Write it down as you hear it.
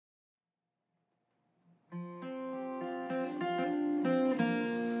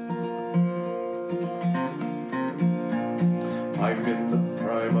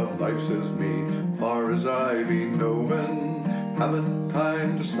life, says me, far as I be knowin'. Haven't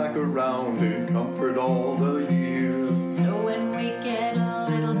time to slack around in comfort all the year. So when we get a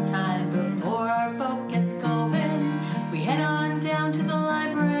little time before our boat gets going, we head on down to the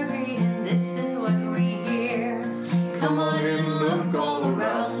library and this is what we hear. Come on in, look all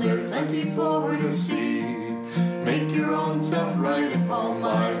around, there's plenty for to see. Make your own self right at home,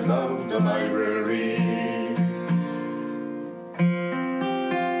 I love the library.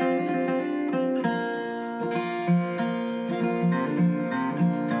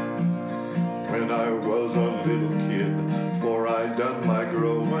 When I was a little kid, for I'd done my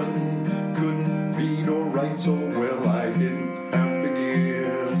growing, couldn't read or write so well, I didn't have the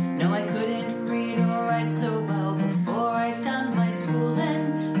gear. No, I couldn't read or write so well before I'd done my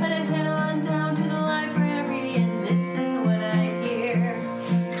schooling, but I'd head on down to the library and this is what I hear.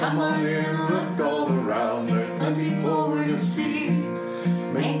 Come on in, look all around, there's plenty for to see.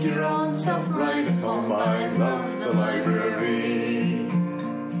 Make your own self right at home, I love the library.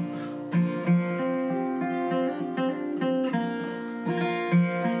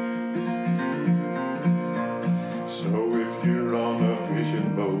 So if you're on a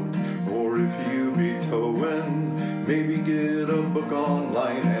fishing boat, or if you be towing, maybe get a book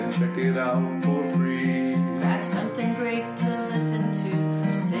online and check it out for free. Grab something great to listen to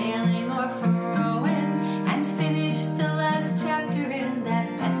for sailing or for rowing, and finish the last chapter in that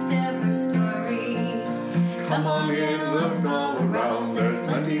best ever story. Come on in, look all around, there's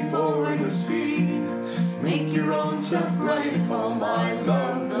plenty for to see. Make your own self right at home, I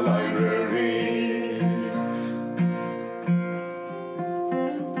love the library.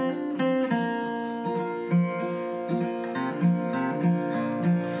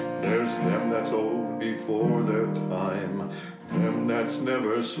 There's them that's old before their time, them that's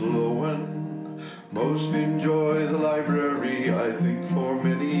never slowin'. Most enjoy the library, I think, for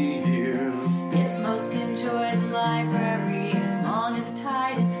many years. Yes, most enjoy the library as long as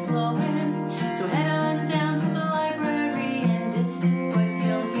tide is flowing. So head on down to the library and this is what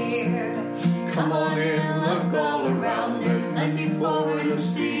you'll hear. Come on in, look all around, there's plenty for to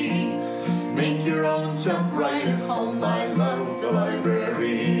see. Make your own self right at home, I love the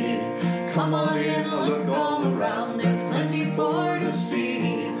library. Come on in, look all around, there's plenty for to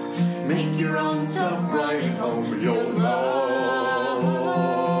see. Make your own self right at home, you'll love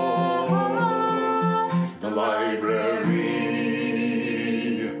the library.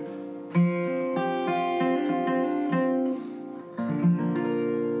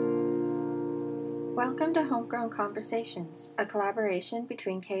 Welcome to Homegrown Conversations, a collaboration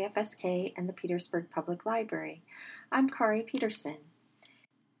between KFSK and the Petersburg Public Library. I'm Kari Peterson.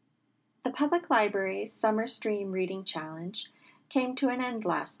 The Public Library's Summer Stream Reading Challenge came to an end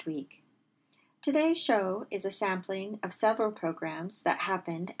last week. Today's show is a sampling of several programs that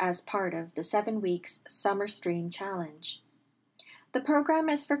happened as part of the 7 weeks Summer Stream Challenge. The program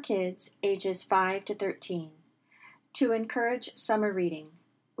is for kids ages 5 to 13. To encourage summer reading,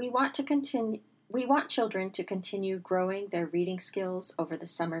 we want children to continue growing their reading skills over the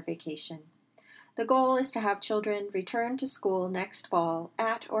summer vacation. The goal is to have children return to school next fall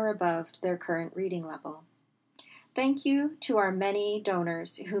at or above their current reading level. Thank you to our many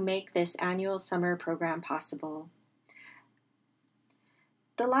donors who make this annual summer program possible.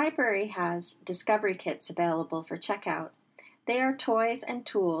 The library has discovery kits available for checkout. They are toys and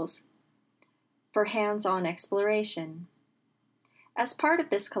tools for hands-on exploration. As part of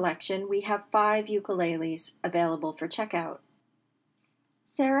this collection, we have 5 ukuleles available for checkout.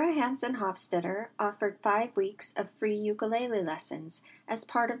 Sarah Hansen Hofstetter offered 5 weeks of free ukulele lessons as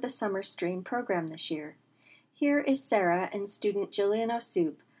part of the Summer Stream program this year. Here is Sarah and student Jillian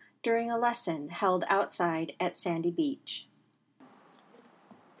O'Soup during a lesson held outside at Sandy Beach.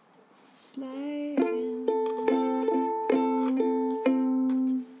 Sliding.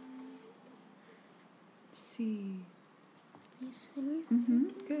 C. Mm-hmm.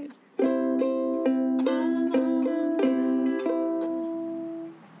 Good.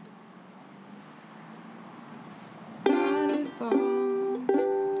 Waterfall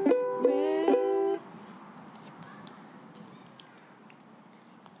with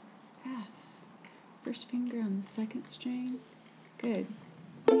F. First finger on the second string. Good.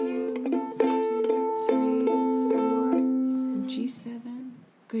 U, 2, 3, 4, and G7.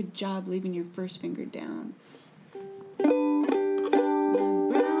 Good job leaving your first finger down.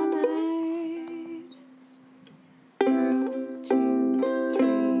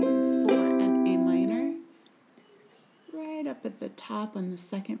 At the top on the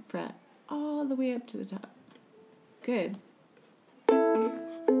second fret, all the way up to the top. Good.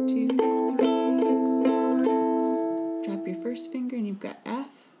 1, 2, 3, 4. Drop your first finger and you've got F.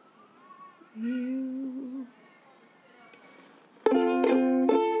 You. And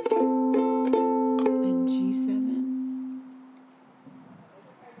G7.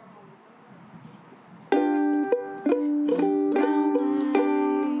 Brown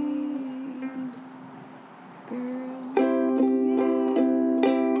eyed girl.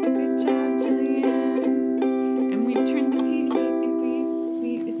 Yeah. Good job, Jillian. And we turned the page, but I think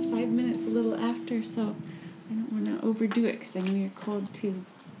we it's 5 minutes a little after, so I don't want to overdo it because I know you're cold too.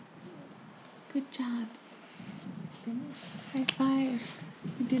 Good job. High five.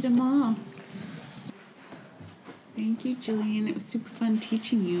 You did them all. Thank you, Jillian. It was super fun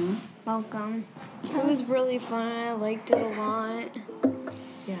teaching you. Welcome. It was really fun. I liked it a lot.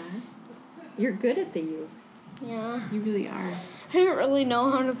 Yeah. You're good at the uke. Yeah. You really are. I didn't really know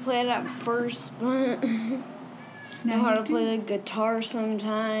how to play it at first, but know how to play the guitar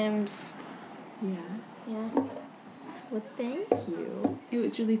sometimes. Yeah. Yeah. Well, thank you. It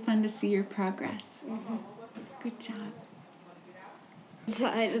was really fun to see your progress. Mm-hmm. Good job. It's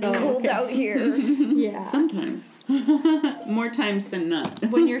cold out here. Yeah. Sometimes. More times than not.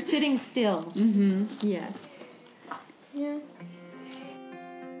 When you're sitting still. Mm-hmm. Yes. Yeah.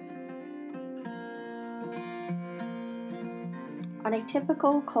 On a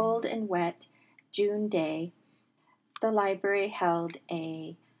typical cold and wet June day, the library held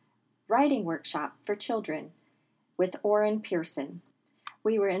a writing workshop for children with Orrin Pearson.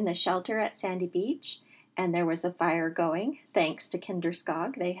 We were in the shelter at Sandy Beach, and there was a fire going, thanks to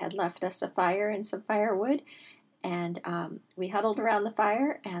Kinderskog. They had left us a fire and some firewood, and we huddled around the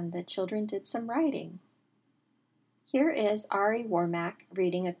fire, and the children did some writing. Here is Ari Warmack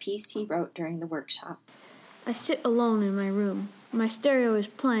reading a piece he wrote during the workshop. I sit alone in my room. My stereo is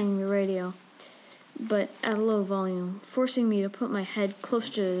playing the radio, but at a low volume, forcing me to put my head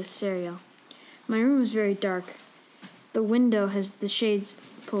closer to the stereo. My room is very dark. The window has the shades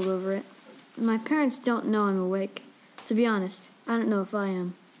pulled over it. My parents don't know I'm awake. To be honest, I don't know if I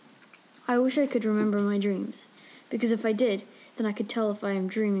am. I wish I could remember my dreams, because if I did, then I could tell if I am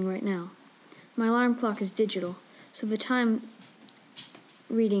dreaming right now. My alarm clock is digital, so the time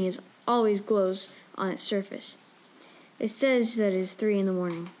reading always glows on its surface. It says that it is 3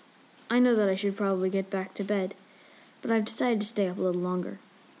 a.m. I know that I should probably get back to bed, but I've decided to stay up a little longer.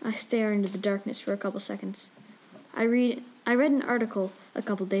 I stare into the darkness for a couple seconds. I read an article a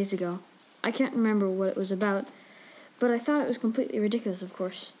couple days ago. I can't remember what it was about, but I thought it was completely ridiculous, of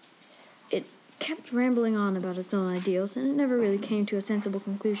course. It kept rambling on about its own ideals, and it never really came to a sensible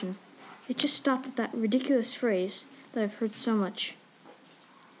conclusion. It just stopped at that ridiculous phrase that I've heard so much.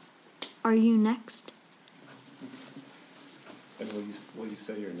 Are you next? And will you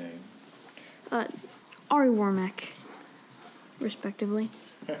say your name? Ari Warmack, respectively.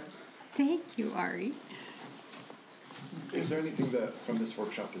 Thank you, Ari. Is there anything that from this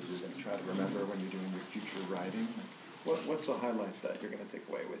workshop that you're going to try to remember when you're doing your future writing? What's a highlight that you're going to take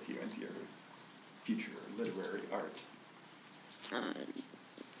away with you into your future literary art?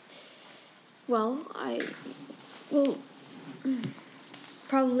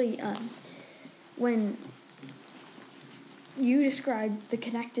 Probably when you described the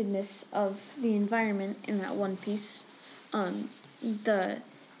connectedness of the environment in that one piece, the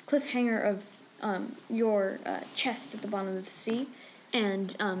cliffhanger of your chest at the bottom of the sea,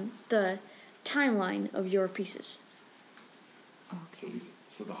 and the timeline of your pieces. Okay.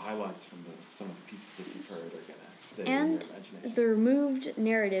 So the highlights from some of the pieces that you've heard are going to stay in And your imagination. the removed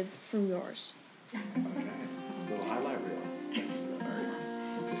narrative from yours. Okay. A little highlight reel.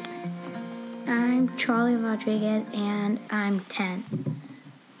 I'm Charlie Rodriguez, and I'm 10.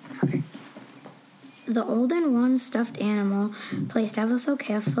 Okay. The old and worn stuffed animal, placed ever so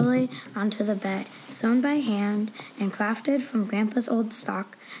carefully onto the bed, sewn by hand and crafted from Grandpa's old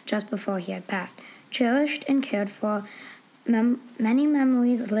stock just before he had passed. Cherished and cared for, many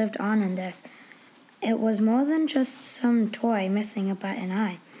memories lived on in this. It was more than just some toy missing a butt and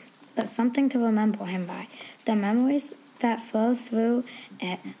eye, but something to remember him by. The memories that flow through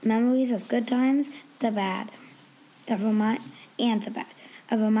it, memories of good times, the bad, and the bad.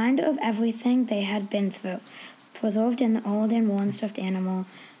 A reminder of everything they had been through, preserved in the old and worn stuffed animal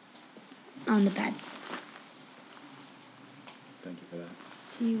on the bed. Thank you for that.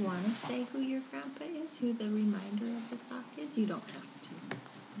 Do you want to say who your grandpa is? Who the reminder of the sock is? You don't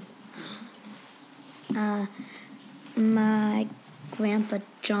have to. My grandpa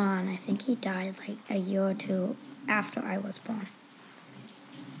John, I think he died like a year or two after I was born.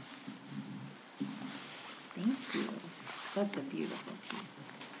 Thank you. That's a beautiful piece.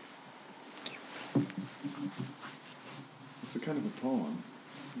 It's a kind of a poem.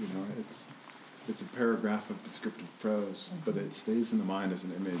 You know, it's a paragraph of descriptive prose, but it stays in the mind as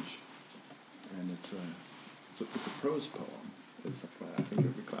an image and it's a prose poem. It's what I think it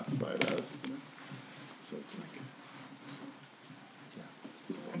would be classified as. You know? So it's like, yeah, it's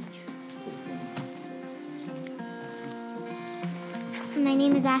beautiful. My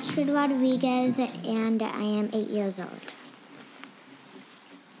name is Astrid Rodriguez, and I am 8 years old.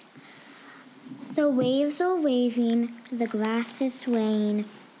 The waves are waving, the glass is swaying,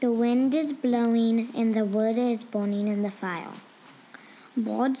 the wind is blowing, and the wood is burning in the fire.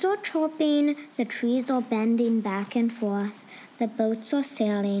 Birds are chirping, the trees are bending back and forth, the boats are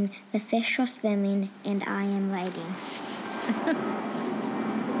sailing, the fish are swimming, and I am writing.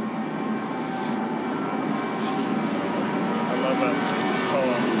 I love that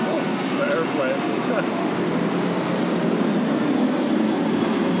poem. Oh, the airplane.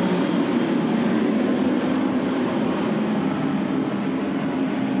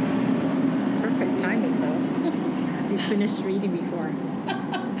 Perfect timing, though. You finished reading before.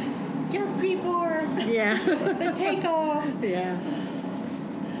 Just before Yeah. the takeoff. Yeah.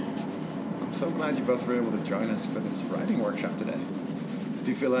 I'm so glad you both were able to join us for this writing workshop today.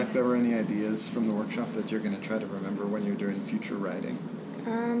 Do you feel like there were any ideas from the workshop that you're going to try to remember when you're doing future writing?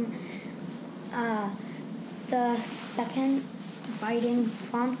 The second writing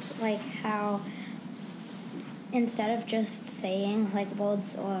prompt, like how instead of just saying like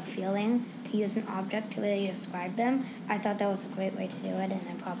words or feeling, to use an object to really describe them, I thought that was a great way to do it, and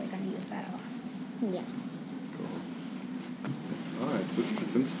I'm probably going to use that a lot. Yeah. Oh,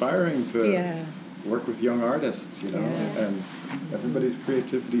 it's inspiring to work with young artists, you know, and everybody's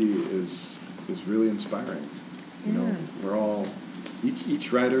creativity is really inspiring. You know, we're all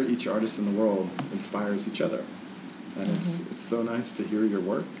each writer, each artist in the world inspires each other, and it's so nice to hear your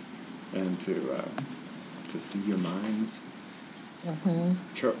work and to see your minds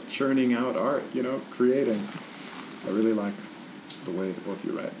churning out art. You know, creating. I really like the way that both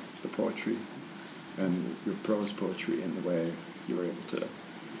you write the poetry and your prose poetry, and the way you were able to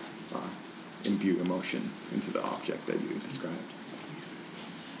imbue emotion into the object that you described.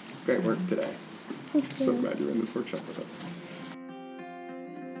 Great work today. Thank you. So glad you're in this workshop with us.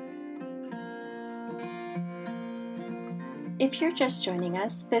 If you're just joining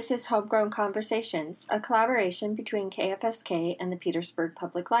us, this is Homegrown Conversations, a collaboration between KFSK and the Petersburg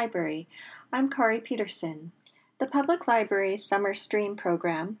Public Library. I'm Kari Peterson. The Public Library's Summer Stream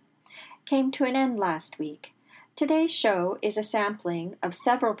program came to an end last week. Today's show is a sampling of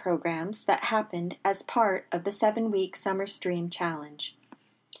several programs that happened as part of the 7-week Summer Stream Challenge.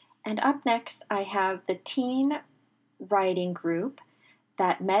 And up next, I have the teen writing group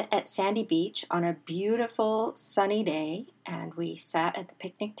that met at Sandy Beach on a beautiful sunny day, and we sat at the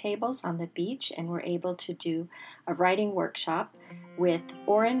picnic tables on the beach and were able to do a writing workshop with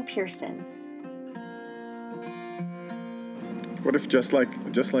Oren Pearson. What if just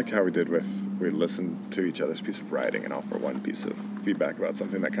like how we did we listen to each other's piece of writing and offer one piece of feedback about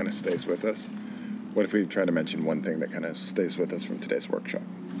something that kind of stays with us? What if we try to mention one thing that kind of stays with us from today's workshop?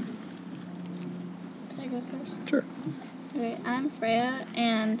 Can I go first? Sure. Okay, I'm Freya,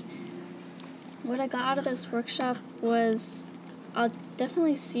 and what I got out of this workshop was I'll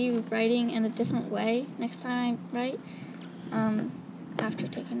definitely see writing in a different way next time I write after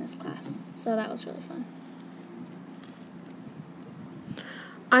taking this class. So that was really fun.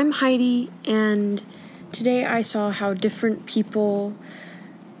 I'm Heidi, and today I saw how different people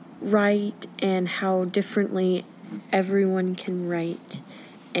write and how differently everyone can write,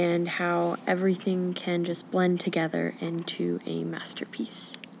 and how everything can just blend together into a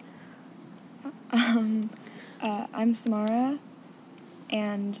masterpiece. I'm Samara,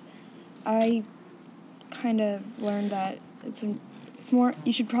 and I kind of learned that it's more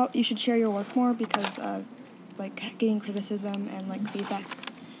you should share your work more, because like getting criticism and like feedback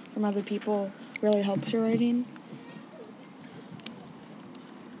from other people really helps your writing.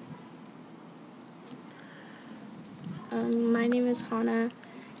 My name is Hannah,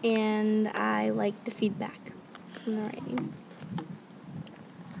 and I like the feedback from the writing.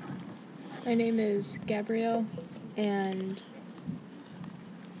 My name is Gabrielle, and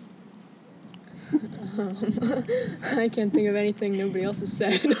I can't think of anything nobody else has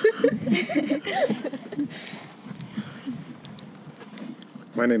said.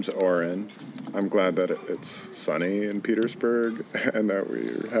 My name's Oren. I'm glad that it's sunny in Petersburg and that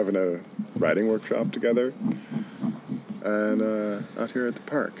we're having a writing workshop together and out here at the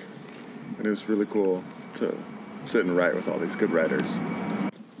park. And it was really cool to sit and write with all these good writers.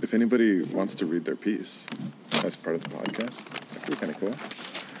 If anybody wants to read their piece as part of the podcast, that'd be kind of cool.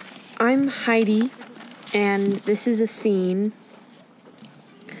 I'm Heidi, and this is a scene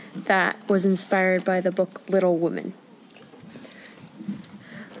that was inspired by the book Little Women.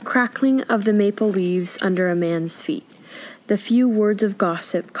 crackling of the maple leaves under a man's feet, the few words of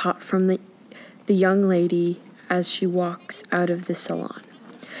gossip caught from the young lady as she walks out of the salon,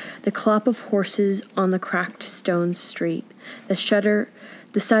 the clop of horses on the cracked stone street, the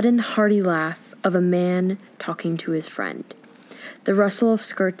sudden hearty laugh of a man talking to his friend, the rustle of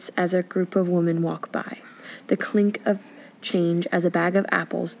skirts as a group of women walk by, the clink of change as a bag of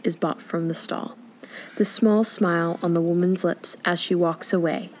apples is bought from the stall, the small smile on the woman's lips as she walks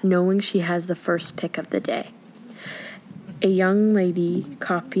away, knowing she has the first pick of the day. A young lady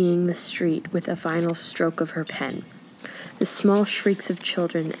copying the street with a final stroke of her pen. The small shrieks of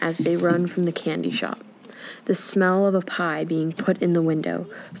children as they run from the candy shop. The smell of a pie being put in the window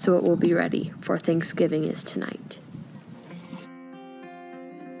so it will be ready, for Thanksgiving is tonight.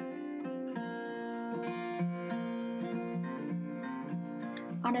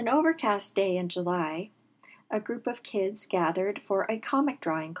 On an overcast day in July, a group of kids gathered for a comic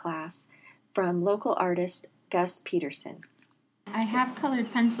drawing class from local artist Gus Peterson. I have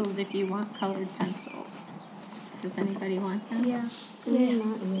colored pencils if you want colored pencils. Does anybody want them? Yeah. I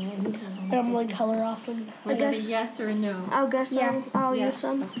don't really color often. Was it a yes or a no? I'll guess so. I'll Yeah. use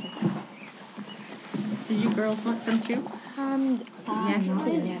some. Okay. Did you girls want some too? Yeah,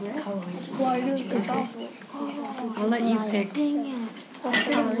 please. Why do it I'll let you pick. What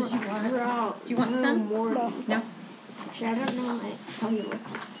colors you want. Do you want some? No. Actually, I don't know how he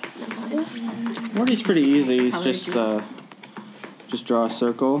looks. Morty's pretty easy. He's just draw a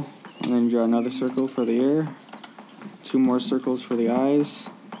circle, and then draw another circle for the ear, 2 more circles for the eyes,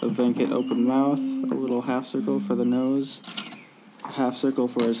 a vacant open mouth, a little half circle for the nose, a half circle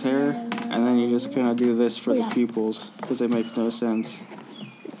for his hair, and then you just kind of do this for the pupils because they make no sense.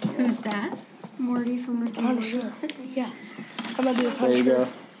 Who's that? Morty from Rick and Morty. Yeah. I'm gonna do a There you go.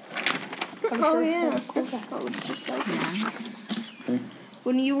 Oh yeah. That looks just like it.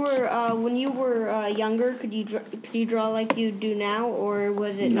 When you were younger, could you draw like you do now, or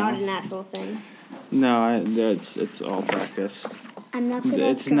was it not a natural thing? No, it's all practice. I'm not good at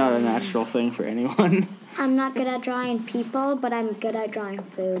It's not a natural thing for anyone. I'm not good at drawing people, but I'm good at drawing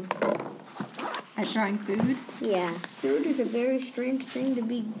food. At drawing food? Yeah. Food is a very strange thing to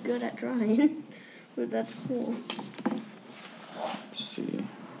be good at drawing, but that's cool. Let's see.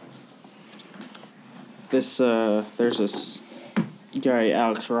 There's this guy,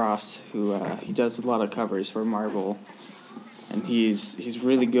 Alex Ross, who he does a lot of covers for Marvel, and he's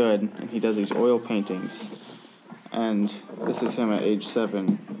really good, and he does these oil paintings, and this is him at age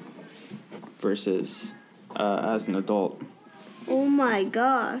 7 versus as an adult. Oh my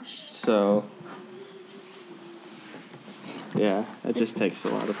gosh. So yeah, it just takes a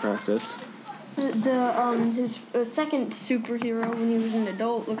lot of practice. His second superhero when he was an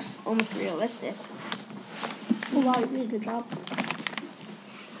adult looks almost realistic. Wow, you did a good job.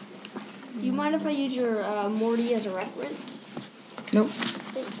 Do you mind if I use your Morty as a reference? Nope.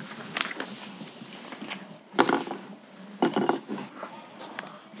 Thanks.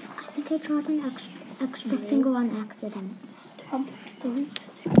 I think I drawed an extra finger on accident.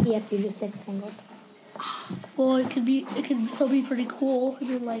 Yep, you do 6 fingers. Well, it could still be pretty cool. I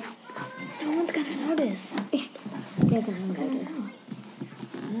mean, like, No one's gonna notice. They're gonna notice.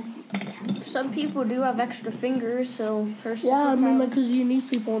 Some people do have extra fingers, so her yeah, I mean, like, there's unique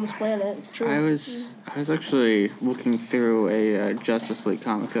people on this planet. It's true. I was actually looking through a Justice League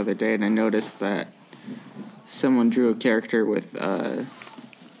comic the other day, and I noticed that someone drew a character with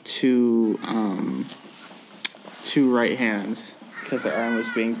two right hands because their arm was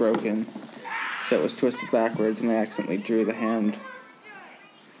being broken, so it was twisted backwards, and they accidentally drew the hand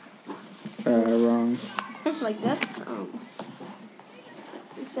wrong. It's like this.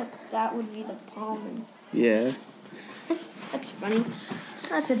 Except that would be the palm. And Yeah. that's funny.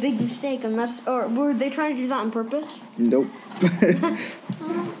 That's a big mistake, unless or were they trying to do that on purpose? Nope.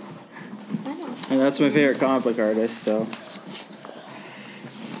 And that's my favorite comic book artist, so.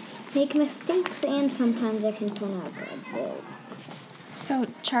 Make mistakes, and sometimes it can turn out good. So,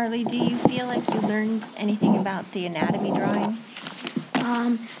 Charlie, do you feel like you learned anything about the anatomy drawing?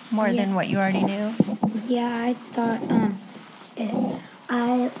 More than what you already knew? Yeah, I thought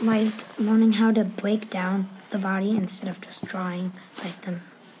I liked learning how to break down the body instead of just drawing like the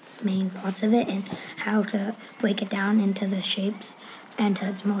main parts of it, and how to break it down into the shapes and to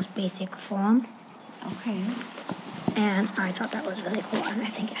its most basic form. Okay. And I thought that was really cool, and I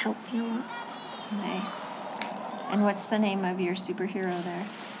think it helped me a lot. Nice. And what's the name of your superhero there?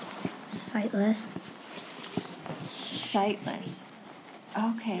 Sightless. Sightless.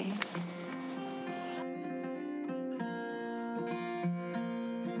 Okay.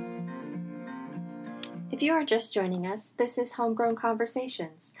 If If you are just joining us, this is Homegrown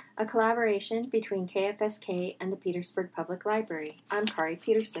Conversations, a collaboration between KFSK and the Petersburg Public Library. I'm Kari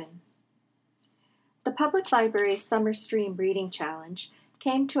Peterson. The Public Library's Summer Stream Reading Challenge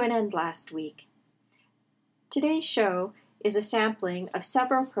came to an end last week. Today's show is a sampling of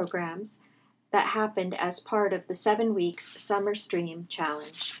several programs that happened as part of the 7 weeks Summer Stream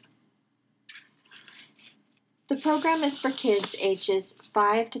Challenge. The program is for kids ages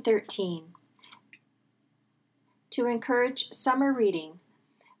 5 to 13. To encourage summer reading,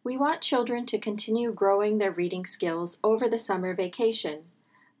 we want children to continue growing their reading skills over the summer vacation.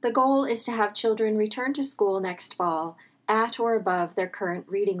 The goal is to have children return to school next fall at or above their current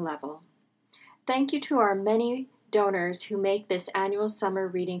reading level. Thank you to our many donors who make this annual summer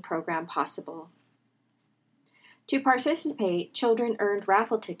reading program possible. To participate, children earned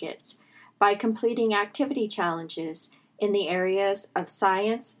raffle tickets by completing activity challenges in the areas of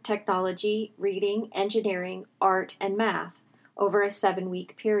science, technology, reading, engineering, art, and math over a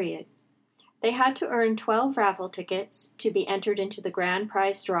 7-week period. They had to earn 12 raffle tickets to be entered into the grand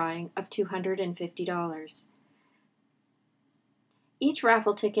prize drawing of $250. Each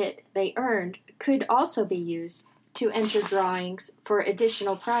raffle ticket they earned could also be used to enter drawings for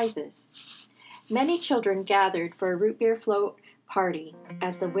additional prizes. Many children gathered for a root beer float party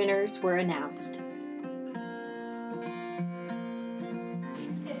as the winners were announced.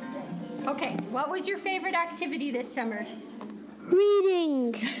 Okay, what was your favorite activity this summer?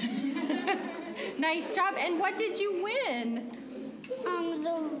 Reading. Nice job. And what did you win?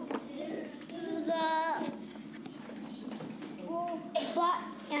 The robot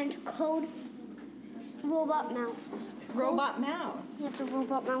and code robot mouse. Robot mouse. It's a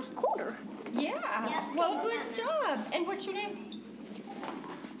robot mouse coder. Yeah. Yep. Well, good job. And what's your name?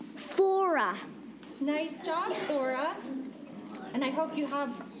 Thora. Nice job, Thora. And I hope you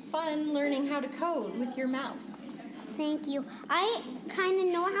have fun learning how to code with your mouse. Thank you. I kind of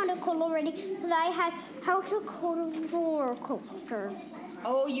know how to code already because I had how to code a roller coaster.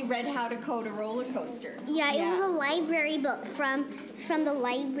 Oh, you read how to code a roller coaster. Yeah, it was a library book from the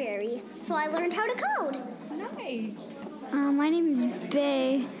library. So I learned how to code. Nice. My name is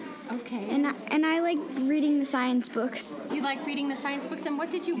Bay. Okay. And I like reading the science books. You like reading the science books, and what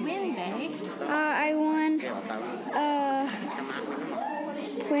did you win, Bay? I won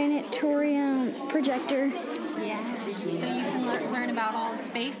planetarium projector. Yeah. So you can learn about all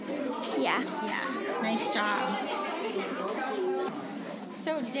space? Yeah. Yeah. Nice job.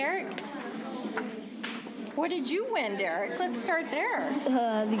 So, Derek, what did you win, Derek? Let's start there.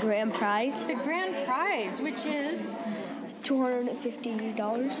 The grand prize. The grand prize, which is $250.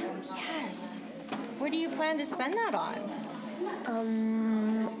 Yes. What do you plan to spend that on?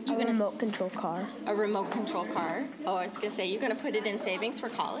 A remote control car. A remote control car? Oh, I was going to say, you're going to put it in savings for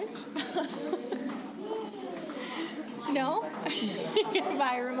college? No? You're going to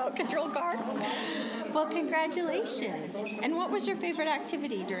buy a remote control car? Well, congratulations. And what was your favorite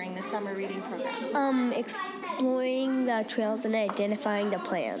activity during the summer reading program? Exploring the trails and identifying the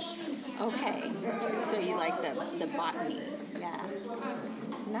plants. Okay. So you like the botany. Yeah.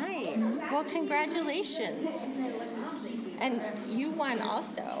 Nice. Well, congratulations. And you won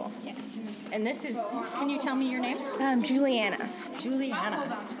also. Yes. And this is, can you tell me your name? Juliana.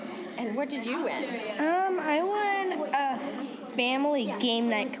 Juliana. And what did you win? I won a family game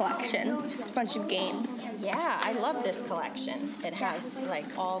night collection. It's a bunch of games. Yeah, I love this collection. It has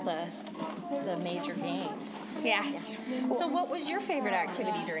like all the major games. Yeah. So what was your favorite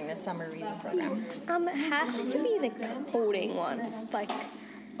activity during the summer reading program? It has to be the coding ones. Like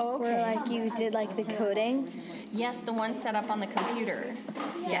where like you did like the coding. Yes, the one set up on the computer.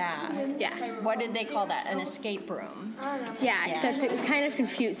 Yeah. Yeah. What did they call that? An escape room. Yeah, except it was kind of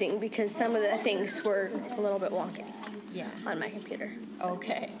confusing because some of the things were a little bit wonky. Yeah. On my computer.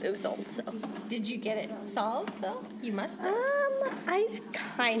 Okay. It was old, so. Did you get it solved though? You must have. I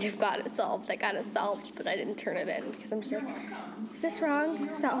kind of got it solved. I got it solved, but I didn't turn it in because I'm just like, is this wrong?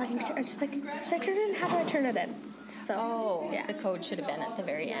 It's not letting me turn. I'm just like, should I turn it in? How do I turn it in? So. Yeah. The code should have been at the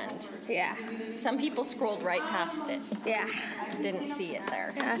very end. Yeah. Some people scrolled right past it. Yeah. Didn't see it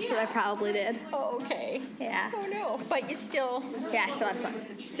there. Yeah, that's what I probably did. Oh, okay. Yeah. Oh no. But you still. Yeah, I still had fun.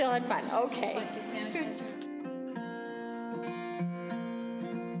 Still had fun. Okay. Good.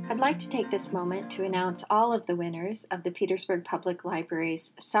 I'd like to take this moment to announce all of the winners of the Petersburg Public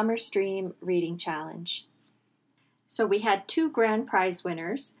Library's Summer Stream Reading Challenge. So we had 2 grand prize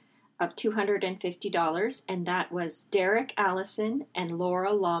winners of $250, and that was Derek Allison and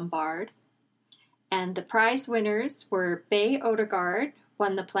Laura Lombard. And the prize winners were Bay Odegaard,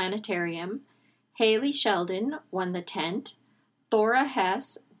 won the planetarium, Haley Sheldon won the tent, Thora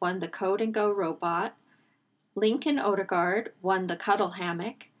Hess won the Code and Go robot, Lincoln Odegaard won the Cuddle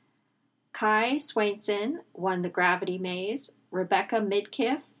Hammock. Kai Swainson won the Gravity Maze. Rebecca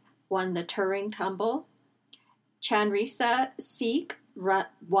Midkiff won the Turing Tumble. Chanrisa Seek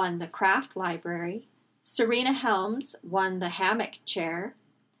won the Craft Library. Serena Helms won the Hammock Chair.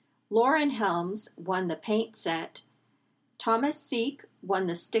 Lauren Helms won the Paint Set. Thomas Seek won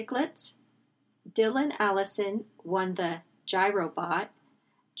the Sticklets. Dylan Allison won the Gyrobot.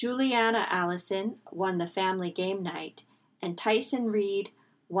 Juliana Allison won the Family Game Night. And Tyson Reed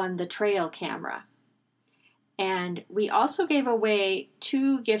won the Trail Camera. And we also gave away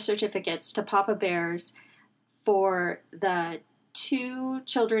 2 gift certificates to Papa Bears for the 2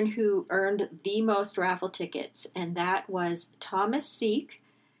 children who earned the most raffle tickets, and that was Thomas Seek.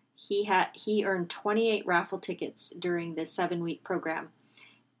 He earned 28 raffle tickets during this 7-week program,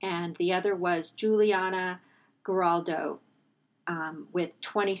 and the other was Juliana Giraldo with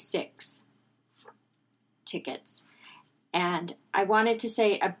 26 tickets. And I wanted to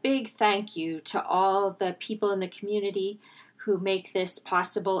say a big thank you to all the people in the community who make this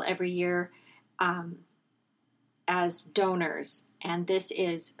possible every year as donors. And this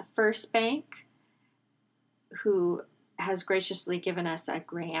is First Bank, who has graciously given us a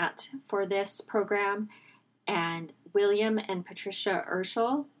grant for this program, and William and Patricia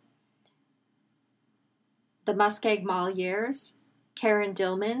Urschel, the Muskeg Malliers, Karen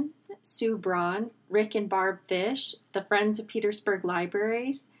Dillman, Sue Braun, Rick and Barb Fish, the Friends of Petersburg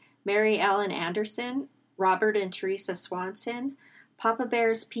Libraries, Mary Ellen Anderson, Robert and Teresa Swanson, Papa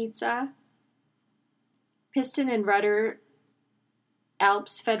Bear's Pizza, Piston and Rudder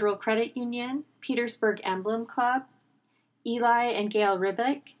Alps Federal Credit Union, Petersburg Emblem Club, Eli and Gail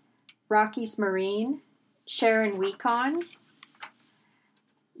Ribick, Rockies Marine, Sharon Weekon,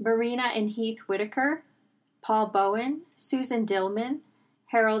 Marina and Heath Whitaker, Paul Bowen, Susan Dillman,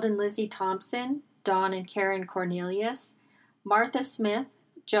 Harold and Lizzie Thompson, Dawn and Karen Cornelius, Martha Smith,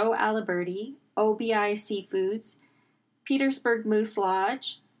 Joe Aliberti, OBI Seafoods, Petersburg Moose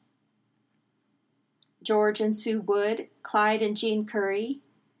Lodge, George and Sue Wood, Clyde and Jean Curry,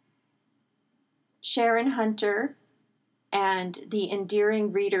 Sharon Hunter, and the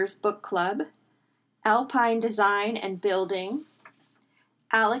Endearing Readers Book Club, Alpine Design and Building,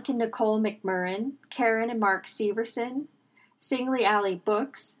 Alec and Nicole McMurrin, Karen and Mark Severson, Singley Alley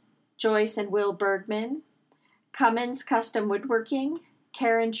Books, Joyce and Will Bergman, Cummins Custom Woodworking,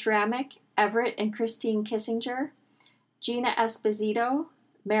 Karen Schrammick, Everett and Christine Kissinger, Gina Esposito,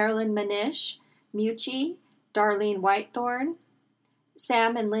 Marilyn Manish, Mucci, Darlene Whitethorn,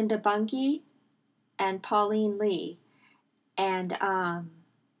 Sam and Linda Bungie, and Pauline Lee, and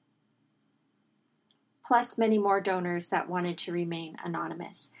plus many more donors that wanted to remain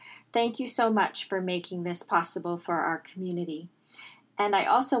anonymous. Thank you so much for making this possible for our community. And I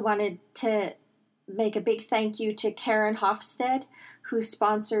also wanted to make a big thank you to Karen Hofstede, who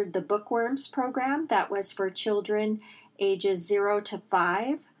sponsored the Bookworms program that was for children ages 0 to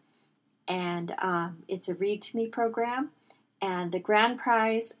 5. And it's a Read to Me program. And the grand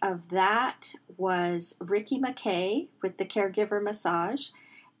prize of that was Ricky McKay with the Caregiver Massage.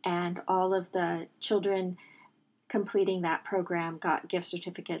 And all of the children completing that program got gift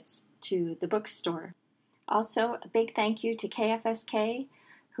certificates to the bookstore. Also, a big thank you to KFSK,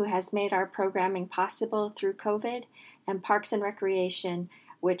 who has made our programming possible through COVID, and Parks and Recreation,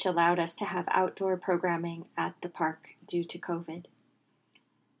 which allowed us to have outdoor programming at the park due to COVID.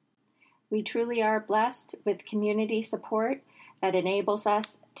 We truly are blessed with community support that enables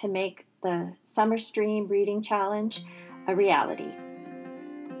us to make the Summer Stream Reading Challenge a reality.